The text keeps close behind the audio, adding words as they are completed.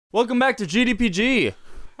Welcome back to GDPG.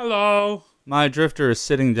 Hello. My drifter is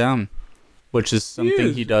sitting down, which is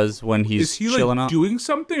something he does when he's chilling out. Is he doing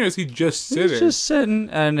something, or is he just sitting? He's just sitting,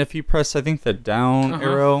 and if you press, I think, the down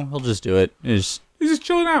arrow, he'll just do it. He's just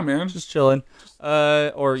chilling out, man. Just chilling.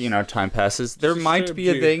 Or, time passes. There might be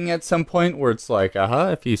a thing at some point where it's like,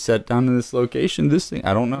 if you set down in this location, this thing,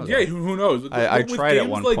 I don't know. Yeah, who knows? I tried at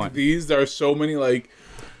one point. These, there are so many,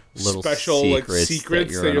 little special secrets that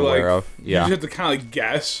you're unaware of. You just have to kind of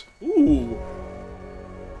guess. Ooh.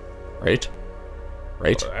 Right?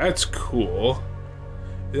 Oh, that's cool.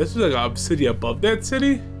 This is like a city above that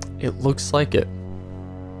city? It looks like it.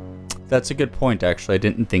 That's a good point, actually. I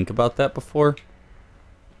didn't think about that before.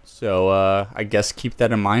 So, I guess keep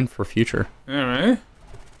that in mind for future. Alright.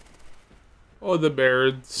 Oh, the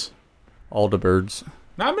birds. All the birds.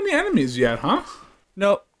 Not many enemies yet, huh?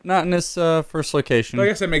 Nope. Not in this first location. But I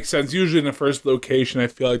guess that makes sense. Usually in the first location, I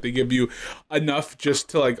feel like they give you enough just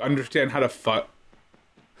to understand how to fight.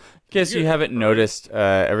 In case you haven't noticed,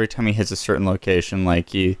 every time he hits a certain location,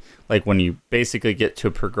 when you basically get to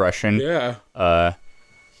a progression,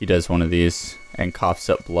 he does one of these and coughs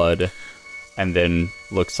up blood, and then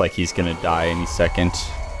looks like he's gonna die any second.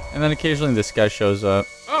 And then occasionally this guy shows up.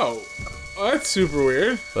 Oh, that's super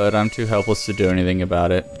weird. But I'm too helpless to do anything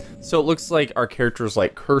about it. So it looks like our character's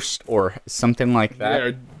cursed or something like that.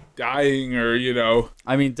 They're dying, or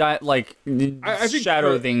I mean, I think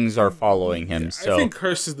shadow things are following him. So I think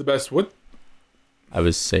cursed is the best. What? I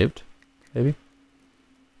was saved, maybe,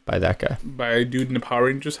 by that guy. By a dude in a Power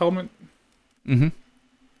Rangers helmet. Mm-hmm.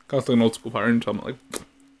 Got an old school Power Rangers helmet.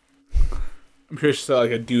 I'm sure it's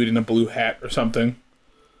a dude in a blue hat or something.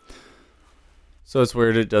 So it's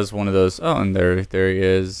weird. It does one of those. Oh, and there he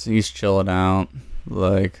is. He's chilling out,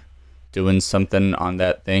 doing something on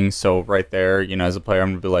that thing. So right there, as a player, I'm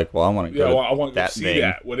gonna be like, well, I want to go. I want to see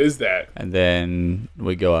that. What is that? And then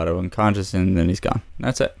we go out of unconscious, and then he's gone.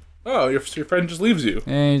 That's it. Oh, your friend just leaves you.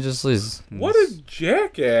 Yeah, he just leaves. What a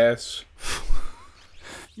jackass.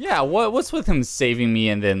 Yeah, what's with him saving me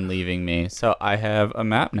and then leaving me? So I have a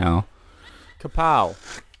map now. Kapow.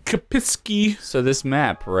 Kapiski. So this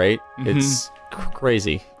map, right? It's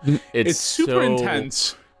crazy. It's super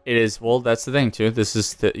intense. It is. Well, that's the thing too. This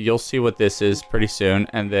is you'll see what this is pretty soon,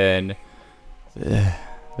 and then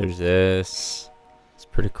there's this. It's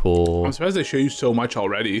pretty cool. I'm surprised they show you so much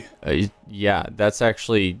already. Yeah, that's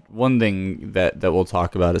actually one thing that we'll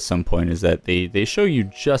talk about at some point, is that they show you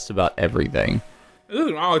just about everything. There's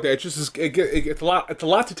nothing wrong with that. It's just it's a lot. It's a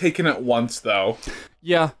lot to take in at once, though.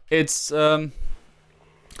 Yeah, it's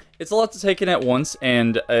a lot to take in at once,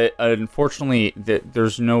 and unfortunately,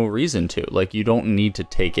 there's no reason to. You don't need to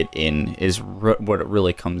take it in, is what it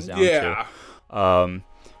really comes down to.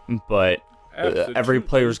 But every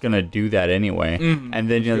player's gonna do that anyway, and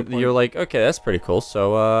then you're like, okay, that's pretty cool.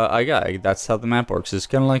 So that's how the map works. It's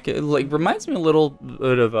kind of it reminds me a little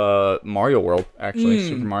bit of Mario World, actually,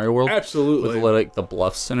 Super Mario World. Absolutely, with the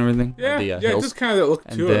bluffs and everything. Yeah, hills. just kind of that look to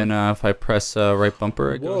it. And then if I press right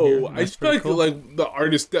bumper, I go here. I just feel cool. the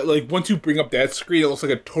artist that once you bring up that screen, it looks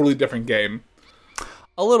like a totally different game.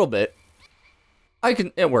 A little bit.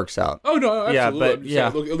 It works out. Oh, no, absolutely. Yeah,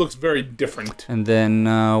 it looks very different. And then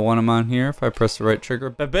when I'm on here, if I press the right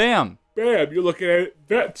trigger, bam! Bam, you're looking at it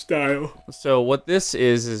that style. So what this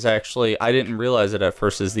is actually, I didn't realize it at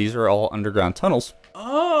first, is these are all underground tunnels.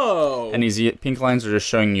 Oh. And these pink lines are just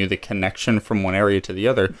showing you the connection from one area to the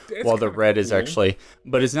other, while the red is actually,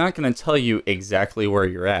 but it's not going to tell you exactly where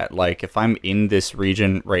you're at. If I'm in this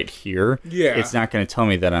region right here, it's not going to tell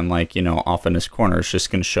me that I'm off in this corner. It's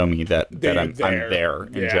just going to show me that I'm there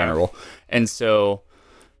in general. And so,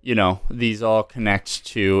 these all connect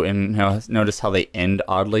to, and notice how they end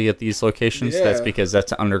oddly at these locations. That's because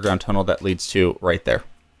that's an underground tunnel that leads to right there.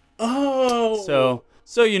 Oh.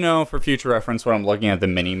 So for future reference, when I'm looking at the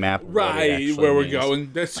mini map, right, where we're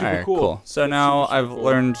going. That's super cool. So now I've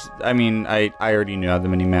learned. I mean, I already knew how the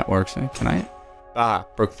mini map works. Can I?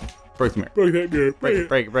 Broke the mirror.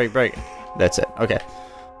 Break it. That's it. Okay.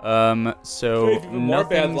 So even more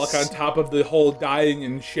bad luck on top of the whole dying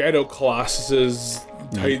in Shadow Colossus's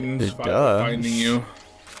Titans finding you.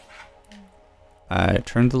 I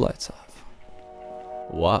turned the lights off.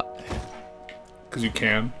 Why? Because you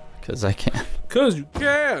can. Because I can. Because you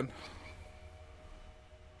can.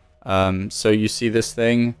 So you see this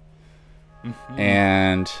thing,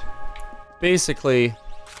 and basically,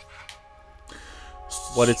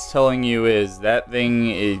 what it's telling you is that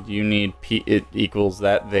thing you need it equals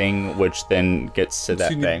that thing, which then gets to that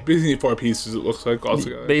thing. Basically, need 4 pieces. It looks like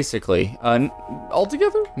altogether. Basically,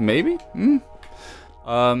 altogether, maybe.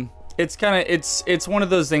 it's one of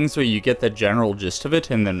those things where you get the general gist of it,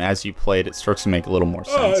 and then as you play it, it starts to make a little more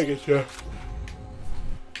sense. Oh, I get you.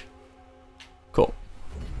 Cool.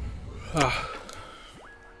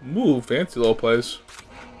 Ooh, fancy little place.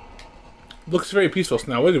 Looks very peaceful.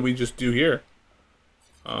 So now what did we just do here?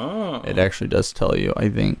 Oh. It actually does tell you, I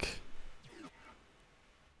think.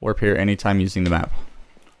 Warp here anytime using the map.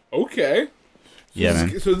 Okay. Yeah,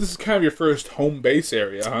 man. So this is kind of your first home base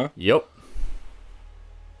area, huh? Yep.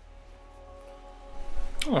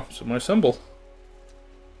 Oh, similar symbol.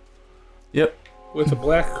 Yep. With a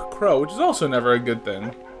black crow, which is also never a good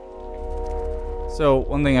thing. So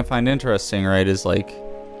one thing I find interesting, right, is like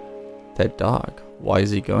that dog. Why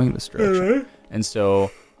is he going this direction? And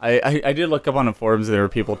so I did look up on the forums. There were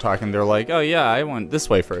people talking. They're like, "Oh yeah, I went this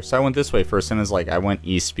way first. I went this way first," and it's like I went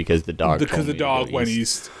east because the dog. Because the dog went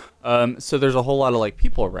east. So there's a whole lot of like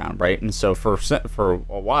people around, right? And so for a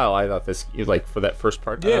while, I thought this like for that first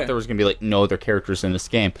part, I thought there was gonna be like no other characters in this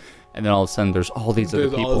game, and then all of a sudden there's all these other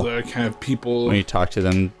people. All other kind of people. When you talk to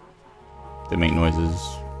them, they make noises.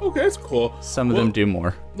 Okay, that's cool. Some of them do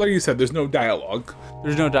more. Like you said, there's no dialogue.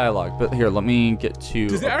 There's no dialogue, but here, let me get to.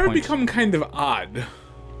 Does it ever become kind of odd?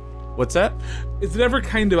 What's that? Is it ever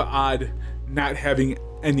kind of odd not having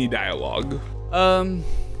any dialogue?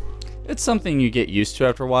 It's something you get used to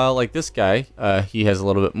after a while. Like this guy, he has a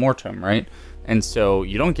little bit more to him, right? And so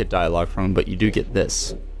you don't get dialogue from him, but you do get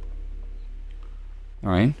this. All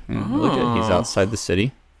right, look at he's outside the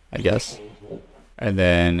city, I guess. And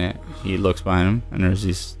then he looks behind him, and there's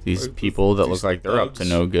these people that look like they're up to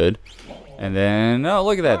no good. And then, oh,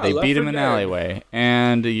 look at that. They beat him in an alleyway.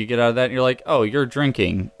 And you get out of that, and you're like, oh, you're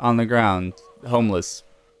drinking on the ground, homeless.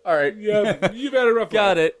 All right, yeah, you've had a rough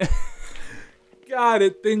Got life. it. Got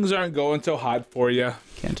it. Things aren't going so hot for you.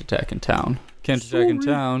 Can't attack in town. Can't attack in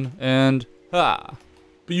town. And, But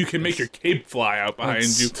you can make your cape fly out behind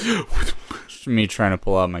you. Me trying to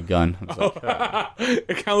pull out my gun. I was like,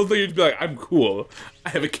 It kind of looks like you'd be like, I'm cool. I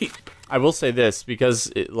have a cape. I will say this,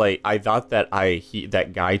 because I thought that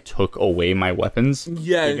that guy took away my weapons.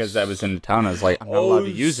 Yes. Because that was in the town. I was like, I'm not allowed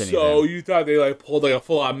to use anything. So you thought they like pulled like a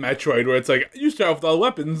full-on Metroid where it's like, you start with all the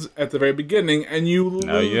weapons at the very beginning and you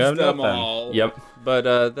lose them all. Yep.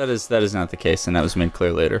 But that is not the case, and that was made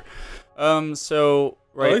clear later. So...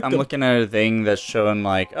 Right, like I'm looking at a thing that's showing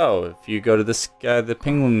like, oh, if you go to this guy, the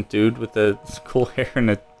penguin dude with the cool hair and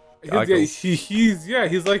the goggles. He's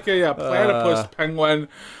like a platypus penguin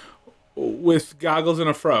with goggles and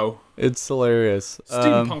a fro. It's hilarious.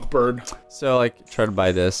 Steampunk bird. So like, try to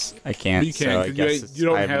buy this. I can't. You can't. So I guess you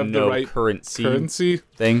don't have no the right currency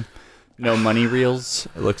thing. No money reels.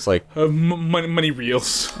 It looks like money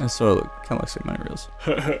reels. So it kind of looks like money reels.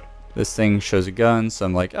 This thing shows a gun, so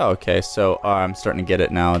I'm like, oh, okay, so I'm starting to get it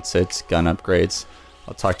now. It's gun upgrades.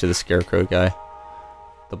 I'll talk to the scarecrow guy,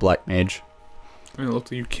 the black mage. And it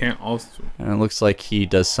looks like you can't also. And it looks like he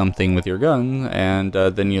does something with your gun, and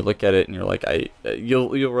then you look at it and you're like, you'll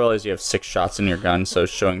realize you have 6 shots in your gun, so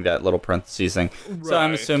showing that little parentheses thing. Right. So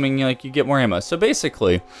I'm assuming you get more ammo. So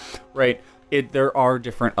basically, right, there are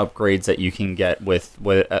different upgrades that you can get with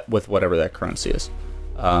whatever that currency is.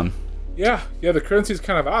 Yeah, the currency is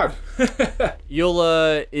kind of odd.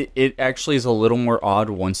 It actually is a little more odd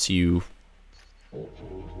once you...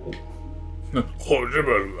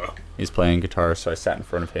 He's playing guitar, so I sat in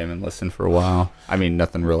front of him and listened for a while. I mean,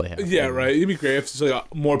 nothing really happened. Yeah, right. It'd be great if just,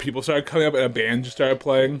 like, more people started coming up and a band just started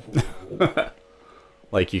playing.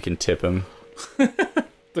 Like, you can tip him.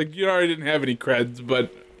 Like, you already didn't have any creds,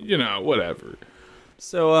 but, whatever.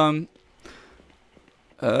 So,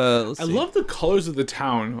 let's see. I love the colors of the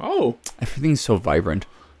town. Oh. Everything's so vibrant.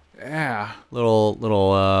 Yeah. Little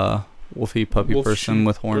wolfy puppy person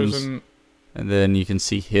with horns. And then you can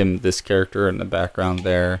see this character in the background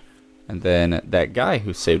there. And then that guy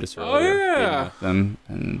who saved us earlier. Oh, yeah. With them.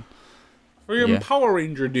 And friggin' Power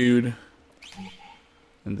Ranger dude.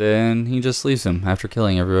 And then he just leaves him after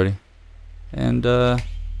killing everybody. And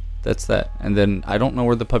that's that. And then I don't know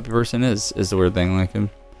where the puppy person is the weird thing. Like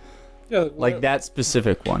him. Yeah, like that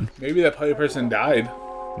specific one. Maybe that puppy person died.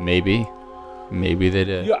 Maybe they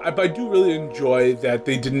did. Yeah, but I do really enjoy that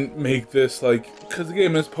they didn't make this because the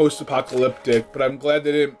game is post-apocalyptic, but I'm glad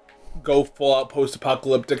they didn't go full out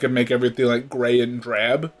post-apocalyptic and make everything like gray and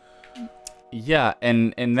drab. Yeah,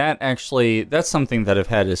 and that's something that I've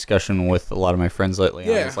had a discussion with a lot of my friends lately.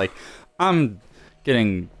 Yeah. It's like, I'm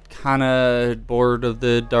getting kind of bored of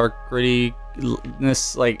the dark, gritty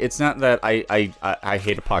like it's not that I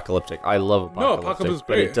hate apocalyptic. I love apocalyptic, No, Apocalypse is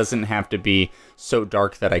but great. it doesn't have to be so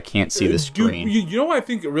dark that I can't see the screen. You know what I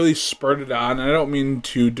think it really spurred it on? And I don't mean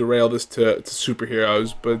to derail this to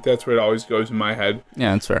superheroes, but that's where it always goes in my head.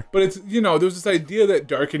 Yeah, that's fair. But it's, there's this idea that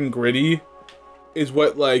dark and gritty is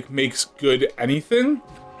what, like, makes good anything.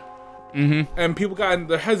 Mm-hmm. And people got in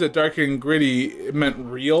their heads that dark and gritty, it meant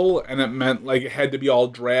real, and it meant, like, it had to be all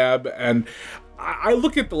drab. And I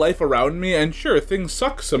look at the life around me, and sure, things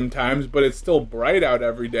suck sometimes, but it's still bright out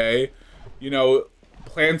every day.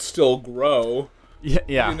 Plants still grow.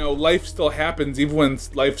 Yeah. Life still happens even when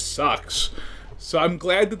life sucks. So I'm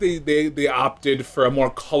glad that they opted for a more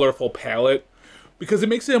colorful palette, because it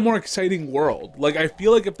makes it a more exciting world. Like, I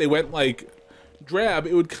feel like if they went, like, drab,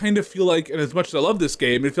 it would kind of feel like, and as much as I love this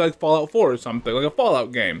game, it'd feel like Fallout 4 or something, like a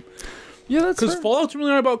Fallout game. Yeah, that's because Fallout's really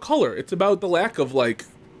not about color. It's about the lack of, like,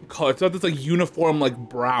 color. It's not this, like, uniform, like,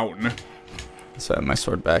 brown. So my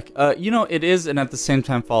sword back. It is, and at the same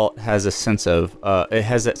time, Fallout has a sense of it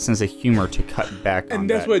has that sense of humor to cut back on. And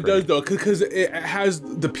that's what it does, though, because it has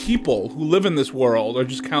the people who live in this world are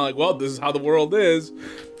just kind of like, well, this is how the world is.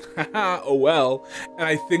 Oh well. And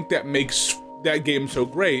I think that makes that game so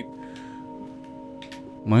great.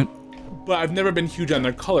 What? But I've never been huge on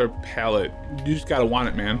their color palette. You just gotta want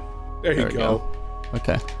it, man. There you go.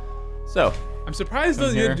 Okay. So. I'm surprised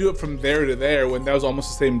that you didn't do it from there to there when that was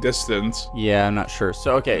almost the same distance. Yeah, I'm not sure.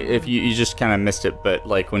 So, okay, if you just kind of missed it, but,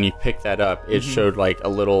 like, when you pick that up, it showed, like, a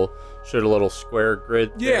little square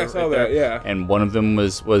grid. Yeah, I saw that, yeah. And one of them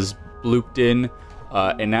was blooped in,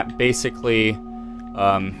 and that basically,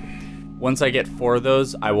 once I get 4 of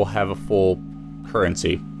those, I will have a full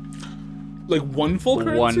currency. Like one full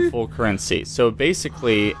currency? One full currency. So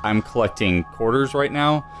basically, I'm collecting quarters right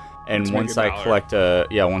now, and once I collect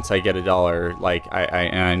once I get $1, like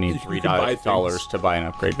I need $3 to buy an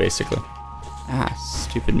upgrade, basically. Ah,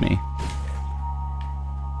 stupid me.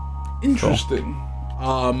 Interesting.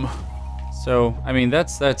 Cool. So I mean,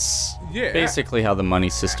 that's basically how the money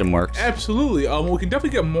system works. Absolutely. We can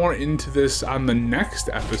definitely get more into this on the next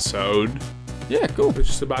episode. Yeah, cool. It's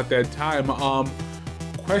just about that time.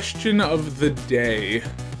 Question of the day.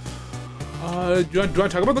 Do you want to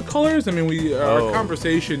talk about the colors? I mean, our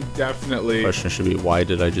conversation definitely. Question should be, why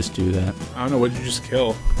did I just do that? I don't know. What did you just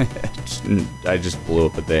kill? I just blew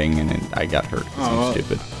up a thing and I got hurt. I'm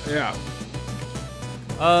stupid. Yeah.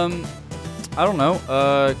 I don't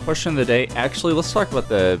know. Question of the day. Actually, let's talk about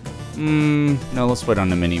the. No, let's wait on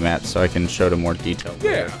the mini map so I can show to more detail.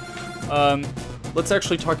 Yeah. Let's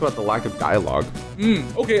actually talk about the lack of dialogue.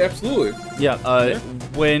 Okay, absolutely. Yeah,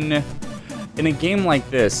 when in a game like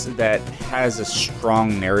this that has a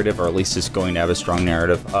strong narrative, or at least is going to have a strong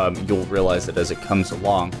narrative, you'll realize it as it comes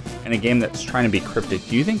along. In a game that's trying to be cryptic,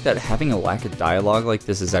 do you think that having a lack of dialogue like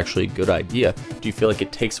this is actually a good idea? Do you feel like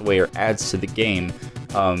it takes away or adds to the game?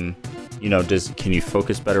 Can you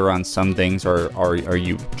focus better on some things, or are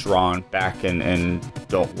you drawn back and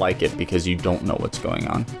don't like it because you don't know what's going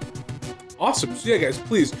on? Awesome. So yeah, guys,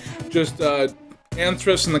 please just answer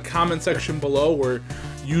us in the comment section below. We're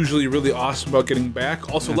usually really awesome about getting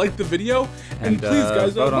back. Also, like the video, and please,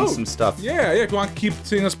 guys, vote on some stuff. Yeah. If you want to keep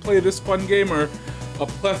seeing us play this fun game or a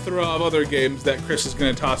plethora of other games that Chris is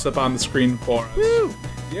going to toss up on the screen for us. Woo!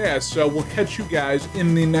 Yeah. So we'll catch you guys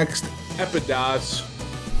in the next episode.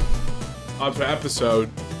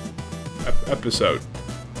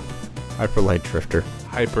 Hyper Light Drifter.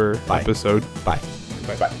 Episode. Bye.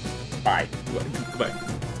 Bye. Bye.